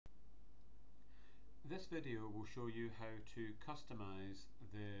This video will show you how to customize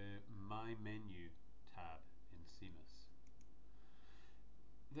the My Menu tab in SEEMIS.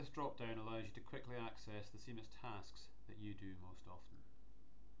 This drop down allows you to quickly access the SEEMIS tasks that you do most often.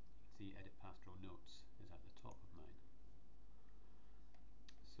 You can see Edit Pastoral Notes is at the top of mine.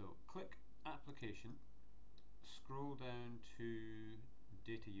 So click Application, scroll down to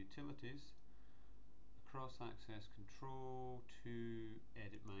Data Utilities, across Access Control to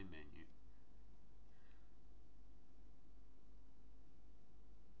Edit My Menu.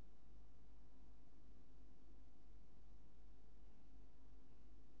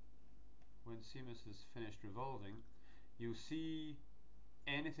 When SEEMIS is finished revolving, you'll see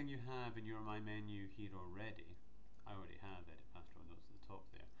anything you have in your My Menu here already. I already have Edit Pastoral Notes at the top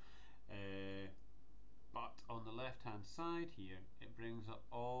there. But on the left hand side here, it brings up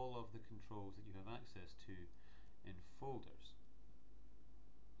all of the controls that you have access to in folders.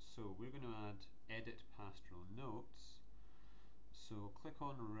 So we're going to add Edit Pastoral Notes. So click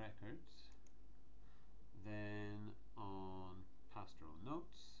on Records, then on Pastoral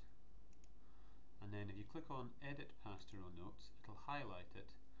Notes, and then if you click on Edit Pastoral Notes, it'll highlight it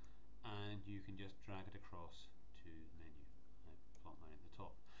and you can just drag it across to the menu. I plot mine at the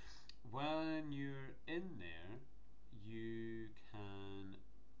top. When you're in there, you can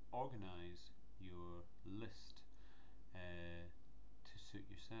organize your list to suit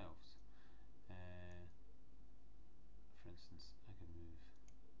yourselves. For instance, I can move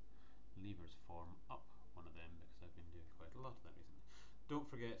levers form up one of them because I've been doing quite a lot of that recently. Don't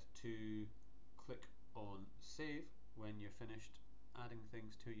forget to click on Save when you're finished adding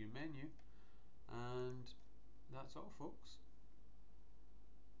things to your menu, and that's all, folks.